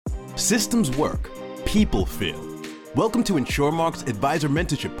Systems work, people fail. Welcome to InsureMark's Advisor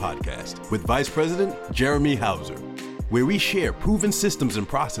Mentorship Podcast with Vice President Jeremy Hauser, where we share proven systems and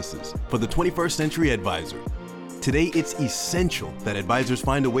processes for the 21st century advisor. Today, it's essential that advisors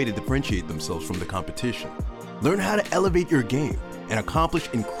find a way to differentiate themselves from the competition. Learn how to elevate your game and accomplish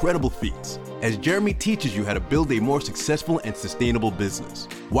incredible feats as Jeremy teaches you how to build a more successful and sustainable business,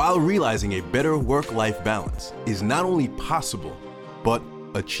 while realizing a better work-life balance is not only possible, but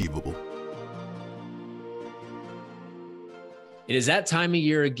achievable. It is that time of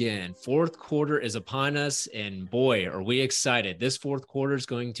year again. Fourth quarter is upon us, and boy, are we excited. This fourth quarter is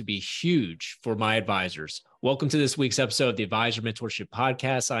going to be huge for my advisors. Welcome to this week's episode of the Advisor Mentorship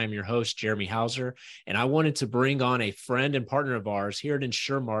Podcast. I am your host, Jeremy Hauser, and I wanted to bring on a friend and partner of ours here at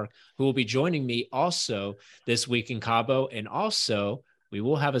InsureMark who will be joining me also this week in Cabo, and also we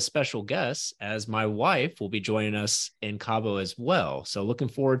will have a special guest as my wife will be joining us in Cabo as well. So looking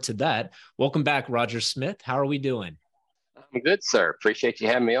forward to that. Welcome back, Roger Smith. How are we doing? I'm good, sir. Appreciate you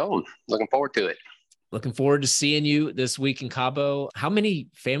having me on. Looking forward to it. Looking forward to seeing you this week in Cabo. How many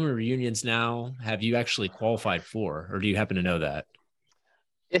family reunions now have you actually qualified for, or do you happen to know that?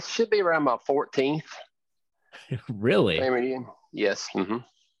 It should be around my 14th. Really? Family reunion. Yes. Mm-hmm.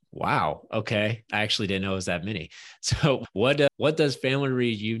 Wow. Okay. I actually didn't know it was that many. So what does family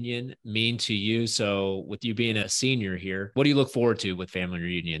reunion mean to you? So with you being a senior here, what do you look forward to with family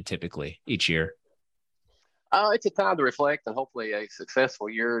reunion typically each year? It's a time to reflect and hopefully a successful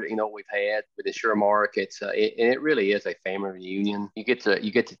year. We've had with InsureMark. It really is a family reunion. You get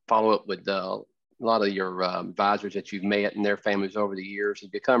to follow up with a lot of your advisors that you've met and their families over the years, and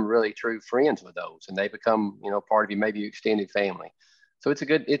become really true friends with those, and they become part of you, maybe your extended family. So it's a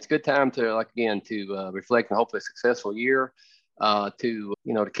good time to reflect on hopefully a successful year, to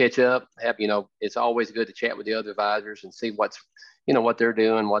catch up. It's always good to chat with the other advisors and see what they're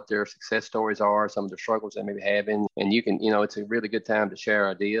doing, what their success stories are, some of the struggles they may be having. And it's a really good time to share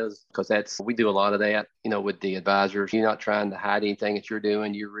ideas, because we do a lot of that, with the advisors. You're not trying to hide anything that you're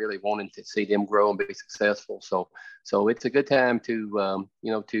doing. You're really wanting to see them grow and be successful. So it's a good time to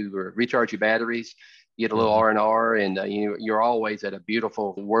recharge your batteries, get a little R&R, and you're always at a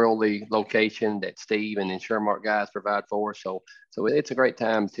beautiful worldly location that Steve and InsureMark guys provide for us. So it's a great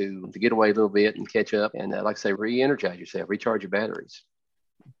time to get away a little bit and catch up, and like I say, re-energize yourself, recharge your batteries.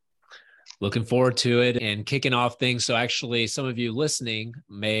 Looking forward to it and kicking off things. So actually, some of you listening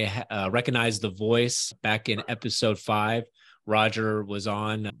may recognize the voice. Back in episode 5, Roger was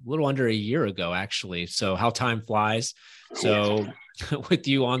on a little under a year ago, actually. So how time flies. So with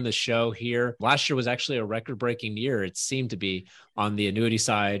you on the show here, last year was actually a record-breaking year. It seemed to be on the annuity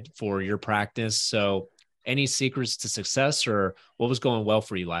side for your practice. So any secrets to success, or what was going well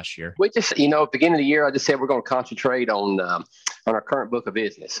for you last year? We just, beginning of the year, I just said we're going to concentrate on our current book of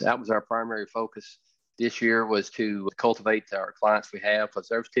business. That was our primary focus this year, was to cultivate our clients we have, because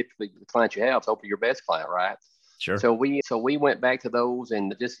there's typically the clients you have is hopefully your best client, right? Sure. So we went back to those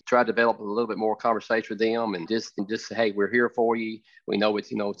and just tried to develop a little bit more conversation with them, and just say, hey, we're here for you. We know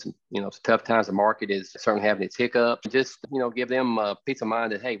it's tough times. The market is certainly having its hiccups. Just give them peace of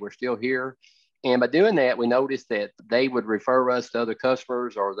mind that, hey, we're still here. And by doing that, we noticed that they would refer us to other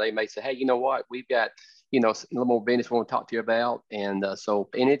customers, or they may say, hey, you know what, we've got a little more business we want to talk to you about, and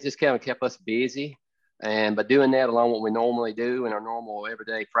it just kind of kept us busy. And by doing that, along what we normally do in our normal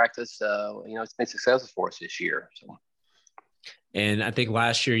everyday practice, it's been successful for us this year. So. And I think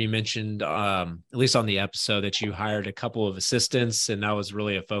last year you mentioned, at least on the episode, that you hired a couple of assistants, and that was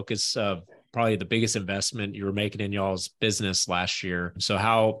really a focus of probably the biggest investment you were making in y'all's business last year. So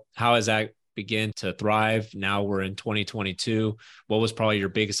how has that begin to thrive? Now we're in 2022. What was probably your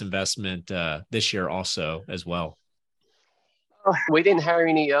biggest investment this year also as well? We didn't hire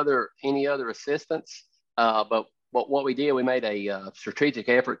any other assistants. But what we did, we made a strategic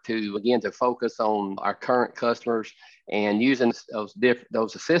effort to focus on our current customers, and using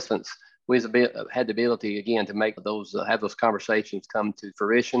those assistants, we had the ability again to make have those conversations come to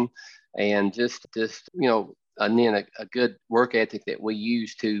fruition, and and then a good work ethic that we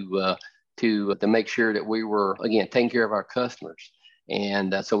used to make sure that we were again taking care of our customers.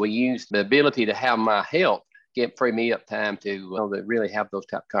 And so we used the ability to have my help free me up time to really have those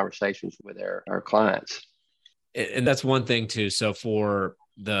type of conversations with our clients. And that's one thing too. So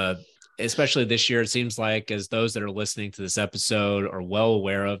especially this year, it seems like, as those that are listening to this episode are well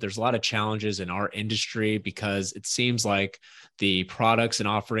aware of, there's a lot of challenges in our industry, because it seems like the products and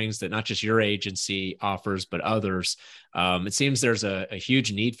offerings that not just your agency offers, but others, it seems there's a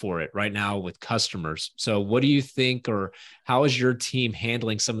huge need for it right now with customers. So what do you think, or how is your team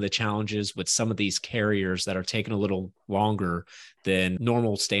handling some of the challenges with some of these carriers that are taking a little longer than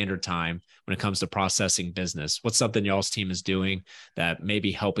normal standard time when it comes to processing business? What's something y'all's team is doing that may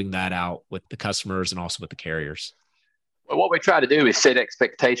be helping that out with the customers and also with the carriers? Well, what we try to do is set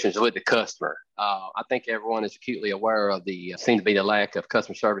expectations with the customer. I think everyone is acutely aware of seem to be the lack of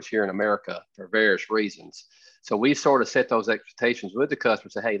customer service here in America for various reasons. So we sort of set those expectations with the customer,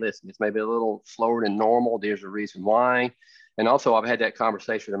 say, hey, listen, this may be a little slower than normal. There's a reason why. And also I've had that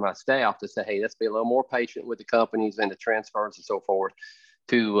conversation with my staff to say, hey, let's be a little more patient with the companies and the transfers and so forth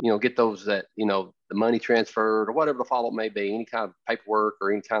to, get those that, the money transferred or whatever the follow-up may be, any kind of paperwork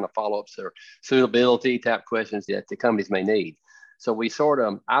or any kind of follow-ups or suitability type questions that the companies may need. So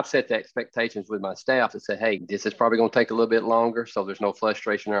I've set the expectations with my staff to say, hey, this is probably going to take a little bit longer. So there's no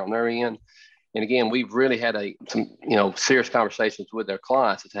frustration on their end. And again, we've really had some serious conversations with their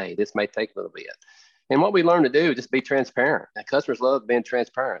clients that, hey, this may take a little bit. And what we learn to do, just be transparent. And customers love being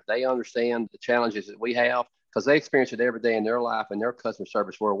transparent. They understand the challenges that we have because they experience it every day in their life and their customer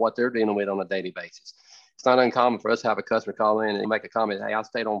service world, what they're dealing with on a daily basis. It's not uncommon for us to have a customer call in and make a comment, hey, I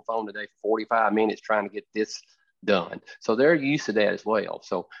stayed on the phone today for 45 minutes trying to get this done. So they're used to that as well.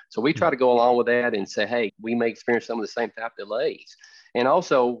 So we try to go along with that and say, hey, we may experience some of the same type of delays. And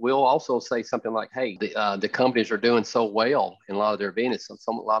also, we'll also say something like, hey, the companies are doing so well in a lot of their business. So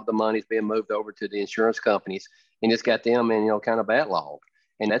a lot of the money is being moved over to the insurance companies and it's got them in, kind of backlog.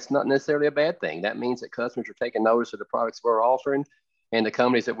 And that's not necessarily a bad thing. That means that customers are taking notice of the products we're offering and the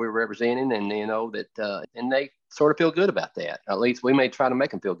companies that we're representing. And, and they sort of feel good about that. At least we may try to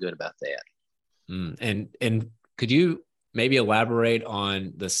make them feel good about that. And could you maybe elaborate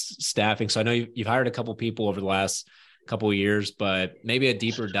on the staffing? So I know you've hired a couple people over the last couple of years, but maybe a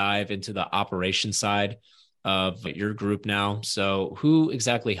deeper dive into the operation side of your group now. So who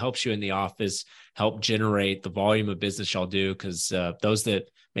exactly helps you in the office help generate the volume of business y'all do? Because those that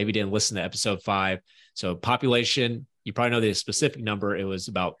maybe didn't listen to episode 5, so population, you probably know the specific number. It was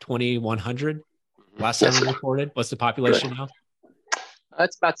about 2,100 last time we recorded. What's the population now?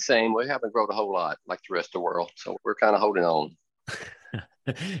 It's about the same. We haven't grown a whole lot like the rest of the world. So we're kind of holding on.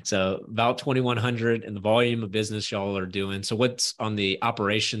 So about 2,100 and the volume of business y'all are doing. So what's on the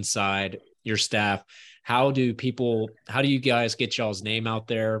operations side, your staff, how do you guys get y'all's name out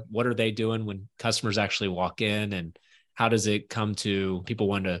there? What are they doing when customers actually walk in, and how does it come to people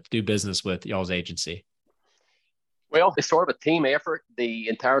wanting to do business with y'all's agency? Well, it's sort of a team effort. The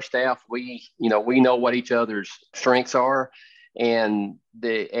entire staff, we know what each other's strengths are. And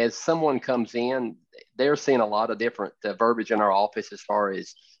as someone comes in, they're seeing a lot of different verbiage in our office as far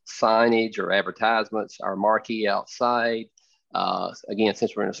as signage or advertisements, our marquee outside. Again,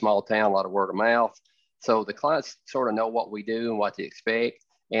 since we're in a small town, a lot of word of mouth. So the clients sort of know what we do and what to expect.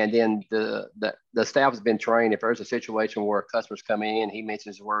 And then the staff has been trained. If there's a situation where customers come in, he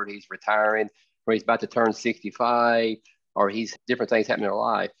mentions the word he's retiring, or he's about to turn 65, or he's different things happening in their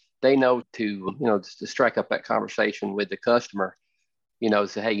life, they know to strike up that conversation with the customer,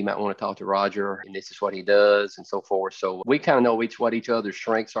 say, hey, you might want to talk to Roger, and this is what he does, and so forth. So we kind of know what each other's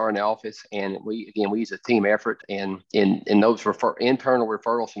strengths are in the office, and we use a team effort, and in those internal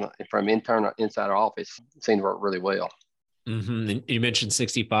referrals from inside our office seem to work really well. Mm-hmm. And you mentioned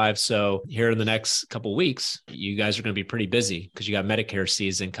 65. So here in the next couple of weeks, you guys are going to be pretty busy because you got Medicare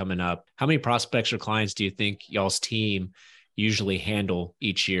season coming up. How many prospects or clients do you think y'all's team usually handle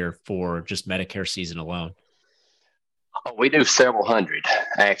each year for just Medicare season alone? We do several hundred,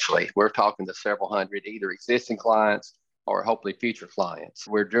 actually. We're talking to several hundred, either existing clients or hopefully future clients.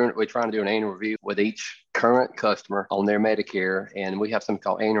 We're trying to do an annual review with each current customer on their Medicare, and we have something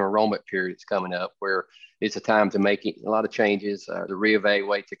called annual enrollment periods coming up where it's a time to make a lot of changes, to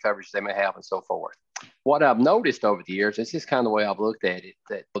reevaluate the coverage they may have and so forth. What I've noticed over the years, this is kind of the way I've looked at it,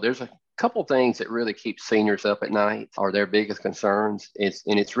 that there's a couple things that really keep seniors up at night or their biggest concerns.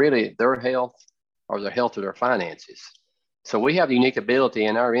 It's really their health or the health of their finances. So we have the unique ability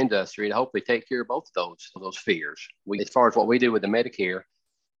in our industry to hopefully take care of both of those fears. As far as what we do with the Medicare,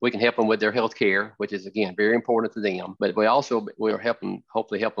 we can help them with their health care, which is, again, very important to them. But we're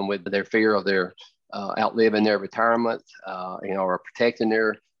hopefully helping with their fear of their outliving their retirement, or protecting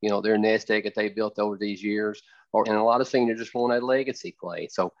their nest egg that they built over these years. And a lot of seniors just want a legacy play.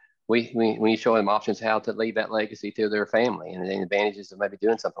 So we show them options how to leave that legacy to their family and the advantages of maybe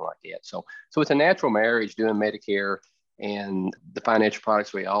doing something like that. So it's a natural marriage doing Medicare and the financial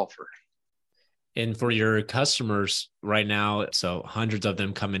products we offer. And for your customers right now, so hundreds of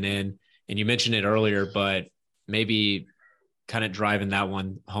them coming in, and you mentioned it earlier, but maybe kind of driving that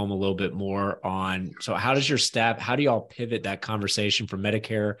one home a little bit more on, so how do y'all pivot that conversation from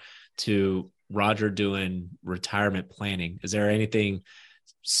Medicare to Roger doing retirement planning? Is there anything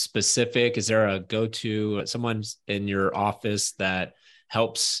specific? Is there a go-to, someone in your office that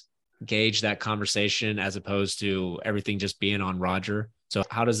helps gauge that conversation as opposed to everything just being on Roger? So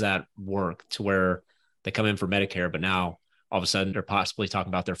how does that work to where they come in for Medicare, but now all of a sudden they're possibly talking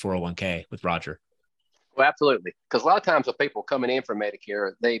about their 401k with Roger? Well, absolutely. Because a lot of times the people coming in for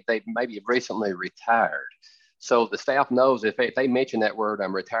Medicare, they maybe have recently retired. So the staff knows if they mention that word,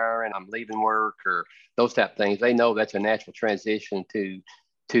 I'm retiring, I'm leaving work, or those type of things, they know that's a natural transition to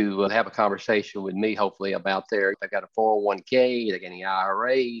have a conversation with me, hopefully, about if they got a 401k, they got any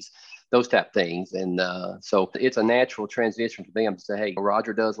IRAs, those type of things. And so it's a natural transition for them to say, hey,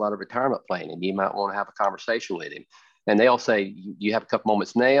 Roger does a lot of retirement planning. You might want to have a conversation with him. And they'll say, you have a couple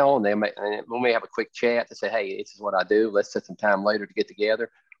moments now, and we may have a quick chat to say, hey, this is what I do. Let's set some time later to get together.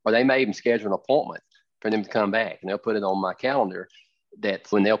 Or they may even schedule an appointment for them to come back, and they'll put it on my calendar.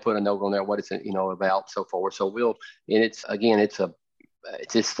 That's when they'll put a note on there, what it's about, so forth. So it's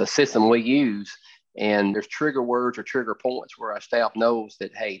just a system we use, and there's trigger words or trigger points where our staff knows that,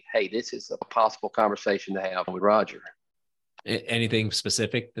 hey, this is a possible conversation to have with Roger. Anything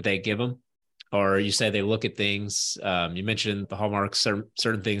specific that they give them? Or you say they look at things, you mentioned the hallmarks,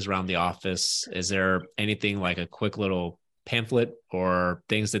 certain things around the office. Is there anything like a quick little pamphlet or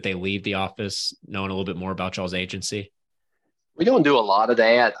things that they leave the office knowing a little bit more about y'all's agency? We don't do a lot of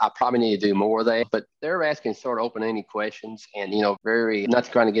that. I probably need to do more of that, but they're asking sort of open-ended questions and, very not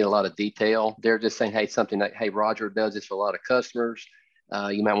trying to get a lot of detail. They're just saying, hey, something like, hey, Roger does this for a lot of customers.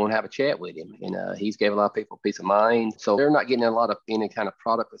 You might want to have a chat with him. And he's gave a lot of people peace of mind. So they're not getting a lot of any kind of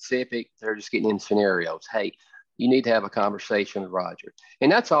product specific. They're just getting in scenarios. Hey, you need to have a conversation with Roger. And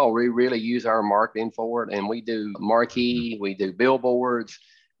that's all we really use our marketing for. And we do marquee, we do billboards,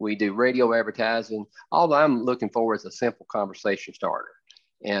 we do radio advertising. All I'm looking for is a simple conversation starter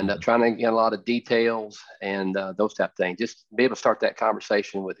and trying to get a lot of details and those type of things. Just be able to start that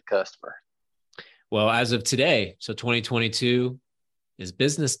conversation with the customer. Well, as of today, so 2022, is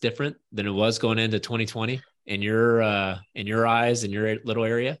business different than it was going into 2020 in your eyes, in your little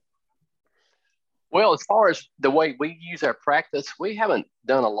area? Well, as far as the way we use our practice, we haven't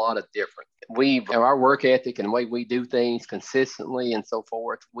done a lot of different. Our work ethic and the way we do things consistently and so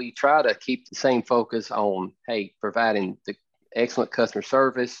forth, we try to keep the same focus on, hey, providing the excellent customer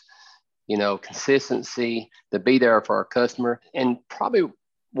service, consistency, to be there for our customer. And probably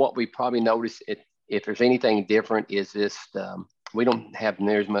what we notice if there's anything different is this, we don't have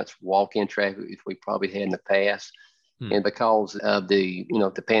near as much walk-in traffic as we probably had in the past. And because of the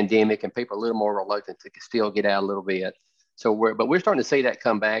pandemic and people are a little more reluctant to still get out a little bit. So we're starting to see that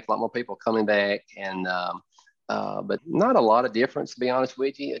come back, a lot more people coming back and, but not a lot of difference, to be honest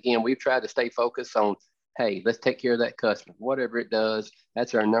with you. Again, we've tried to stay focused on, hey, let's take care of that customer, whatever it does.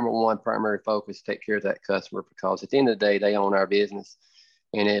 That's our number one primary focus, take care of that customer, because at the end of the day, they own our business.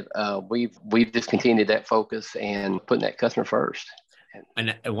 And we've just continued that focus and putting that customer first.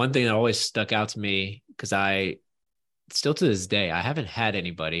 And one thing that always stuck out to me, because still to this day, I haven't had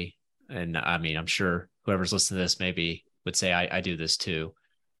anybody, and I mean, I'm sure whoever's listening to this maybe would say I do this too,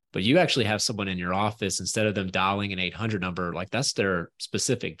 but you actually have someone in your office, instead of them dialing an 800 number, like that's their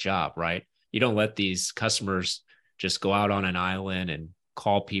specific job, right? You don't let these customers just go out on an island and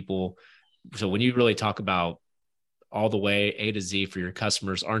call people. So when you really talk about all the way A to Z for your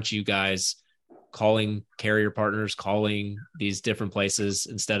customers, aren't you guys calling carrier partners, calling these different places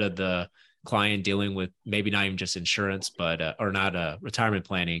instead of the client dealing with maybe not even just insurance, but or not retirement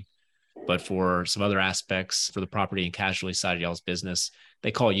planning, but for some other aspects for the property and casualty side of y'all's business,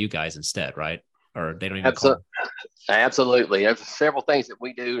 they call you guys instead, right? Or they don't even call. Absolutely. There's several things that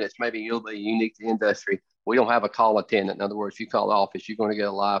we do that's maybe a little bit unique to the industry. We don't have a call attendant. In other words, if you call the office, you're going to get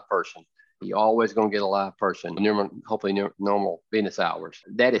a live person. You're always going to get a live person, hopefully normal business hours.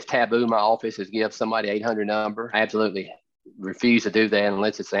 That is taboo. My office is give somebody 800 number. I absolutely refuse to do that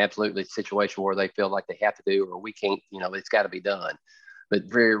unless it's absolutely a situation where they feel like they have to do, or we can't, it's got to be done. But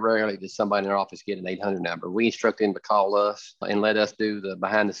very rarely does somebody in our office get an 800 number. We instruct them to call us and let us do the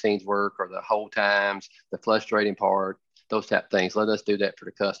behind the scenes work or the hold times, the frustrating part, those type of things. Let us do that for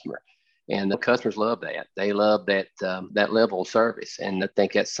the customer. And the customers love that. They love that that level of service. And I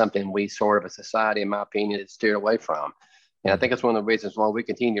think that's something we sort of, a society, in my opinion, is steered away from. And I think that's one of the reasons why we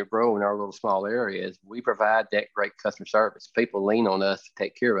continue to grow in our little small areas. We provide that great customer service. People lean on us to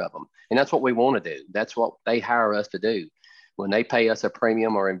take care of them. And that's what we want to do. That's what they hire us to do. When they pay us a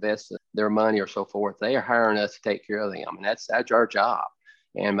premium or invest their money or so forth, they are hiring us to take care of them. And that's our job.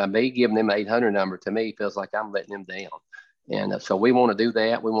 And by me giving them an 800 number, to me, feels like I'm letting them down. And so we want to do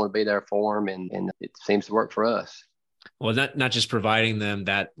that. We want to be there for them. And it seems to work for us. Well, not just providing them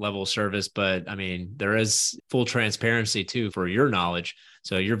that level of service, but I mean, there is full transparency too, for your knowledge.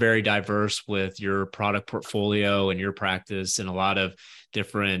 So you're very diverse with your product portfolio and your practice and a lot of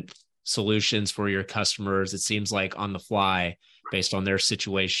different solutions for your customers. It seems like on the fly based on their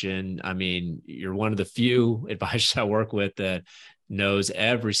situation. I mean, you're one of the few advisors I work with that knows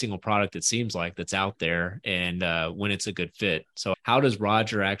every single product, it seems like, that's out there, and when it's a good fit. So how does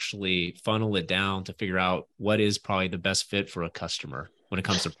Roger actually funnel it down to figure out what is probably the best fit for a customer when it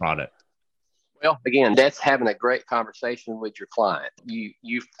comes to product? Well, again, that's having a great conversation with your client.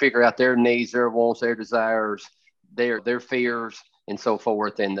 You figure out their needs, their wants, their desires, their fears, and so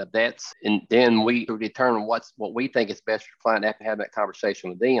forth. And then we determine what we think is best for the client after having that conversation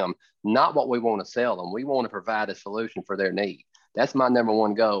with them, not what we want to sell them. We want to provide a solution for their need. That's my number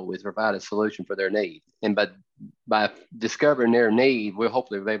one goal, is provide a solution for their need. And by discovering their need, we'll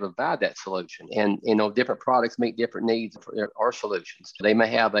hopefully be able to provide that solution. And, different products meet different needs for our solutions. They may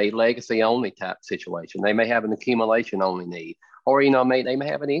have a legacy only type situation. They may have an accumulation only need, or, they may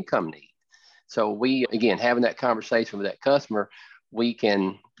have an income need. So we, again, having that conversation with that customer, we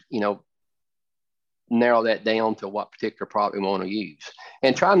can, narrow that down to what particular product we want to use,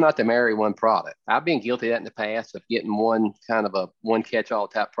 and try not to marry one product. I've been guilty of that in the past, of getting one catch-all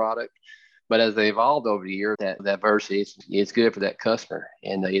type product. But as they evolved over the years, that diversity is good for that customer,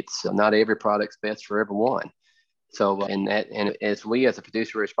 and it's not every product's best for everyone. So, and as we as a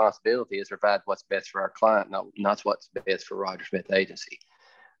fiduciary responsibility is provide what's best for our client, not what's best for Roger Smith Agency.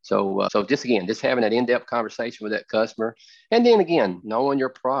 So just having that in-depth conversation with that customer, and then again, knowing your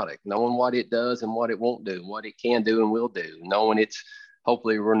product, knowing what it does and what it won't do, what it can do and will do, knowing its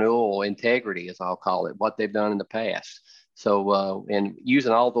hopefully renewal integrity, as I'll call it, what they've done in the past. So, and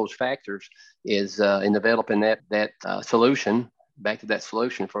using all those factors is in developing that solution, back to that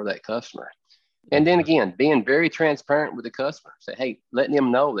solution for that customer. And then again, being very transparent with the customer. Say, hey, letting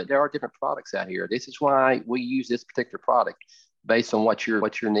them know that there are different products out here. This is why we use this particular product, based on what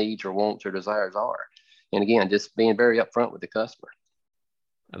your needs or wants or desires are. And again, just being very upfront with the customer.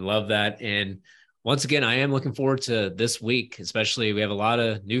 I love that. And once again, I am looking forward to this week, especially we have a lot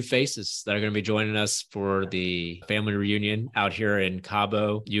of new faces that are going to be joining us for the family reunion out here in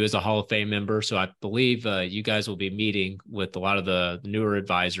Cabo. You as a Hall of Fame member. So I believe you guys will be meeting with a lot of the newer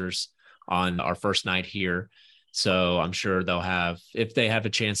advisors on our first night here. So I'm sure they'll have, if they have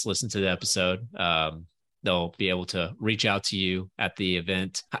a chance to listen to the episode, they'll be able to reach out to you at the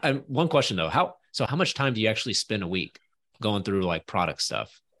event. One question though, how much time do you actually spend a week going through like product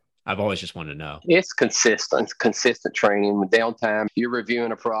stuff? I've always just wanted to know. It's consistent training with downtime. You're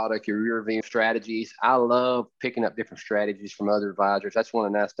reviewing a product, you're reviewing strategies. I love picking up different strategies from other advisors. That's one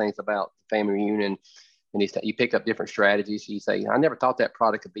of the nice things about the family reunion. And you pick up different strategies. You say, I never thought that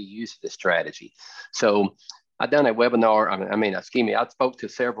product could be used for this strategy. So I done a webinar. I spoke to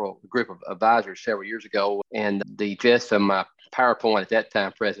a group of advisors several years ago, and the gist of my PowerPoint at that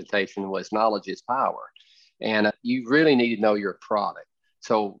time presentation was knowledge is power. And you really need to know your product.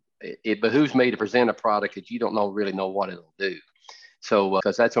 So it behooves me to present a product that you don't really know what it'll do. So,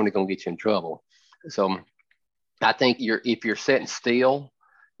 because that's only going to get you in trouble. So I think if you're sitting still,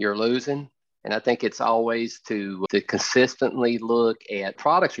 you're losing. And I think it's always to consistently look at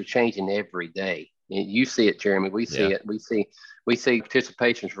products are changing every day. You see it, Jeremy. We see it. We see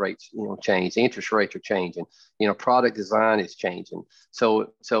participation rates, change. Interest rates are changing. Product design is changing.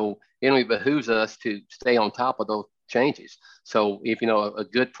 So it behooves us to stay on top of those changes. So if a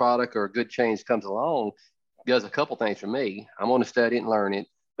good product or a good change comes along, it does a couple things for me. I'm going to study it and learn it.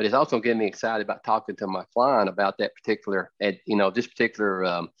 But it's also getting me excited about talking to my client about that particular, this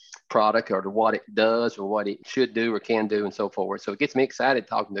particular product, or what it does or what it should do or can do and so forth. So it gets me excited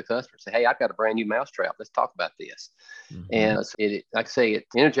talking to customers. Say, hey, I've got a brand new mousetrap. Let's talk about this. Mm-hmm. And like I say, it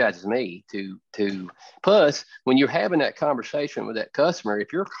energizes me to. Plus, when you're having that conversation with that customer,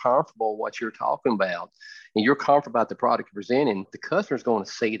 if you're comfortable with what you're talking about and you're comfortable about the product you're presenting, the customer's going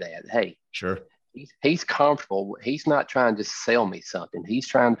to see that. Hey, sure. He's comfortable. He's not trying to sell me something. He's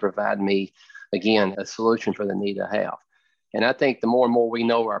trying to provide me, again, a solution for the need I have. And I think the more and more we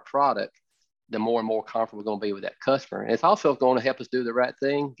know our product, the more and more comfortable we're going to be with that customer. And it's also going to help us do the right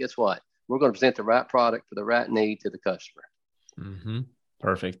thing. Guess what? We're going to present the right product for the right need to the customer. Mm-hmm.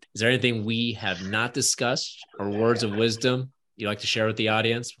 Perfect. Is there anything we have not discussed or words of wisdom you'd like to share with the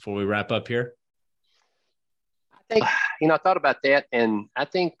audience before we wrap up here? I think, I thought about that. And I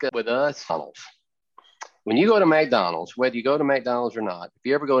think with us, funnels. When you go to McDonald's, whether you go to McDonald's or not, if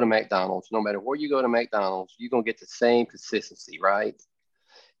you ever go to McDonald's, no matter where you go to McDonald's, you're going to get the same consistency, right?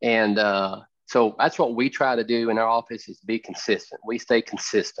 And so that's what we try to do in our office, is be consistent. We stay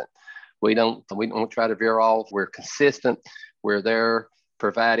consistent. We don't try to veer off. We're consistent. We're there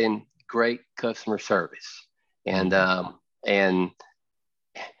providing great customer service. And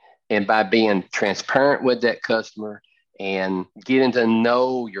And by being transparent with that customer and getting to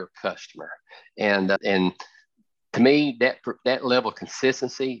know your customer. And to me, that level of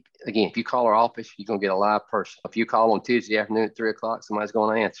consistency, again, if you call our office, you're going to get a live person. If you call on Tuesday afternoon at 3:00, somebody's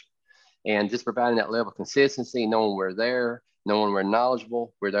going to answer. And just providing that level of consistency, knowing we're there, knowing we're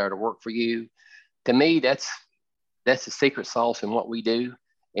knowledgeable, we're there to work for you. To me, that's the secret sauce in what we do,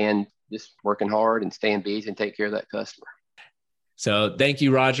 and just working hard and staying busy and take care of that customer. So thank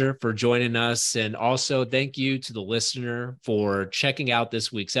you, Roger, for joining us. And also thank you to the listener for checking out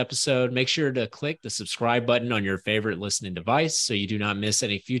this week's episode. Make sure to click the subscribe button on your favorite listening device so you do not miss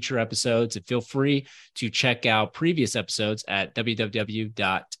any future episodes. And feel free to check out previous episodes at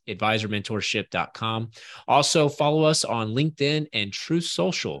www.advisormentorship.com. Also follow us on LinkedIn and Truth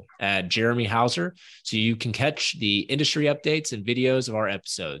Social at Jeremy Hauser so you can catch the industry updates and videos of our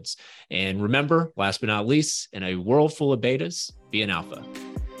episodes. And remember, last but not least, in a world full of betas, be an alpha.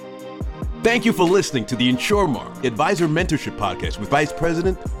 Thank you for listening to the InsureMark Advisor Mentorship Podcast with Vice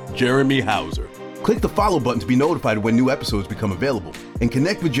President Jeremy Hauser. Click the follow button to be notified when new episodes become available, and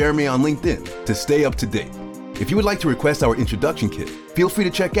connect with Jeremy on LinkedIn to stay up to date. If you would like to request our introduction kit, feel free to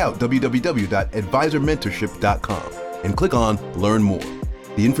check out www.advisormentorship.com and click on Learn More.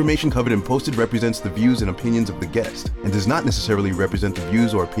 The information covered and posted represents the views and opinions of the guest and does not necessarily represent the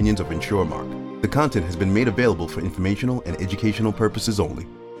views or opinions of InsureMark. The content has been made available for informational and educational purposes only.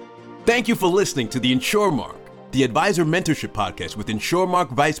 Thank you for listening to the InsureMark, the Advisor Mentorship Podcast with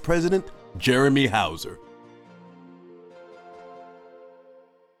InsureMark Vice President Jeremy Hauser.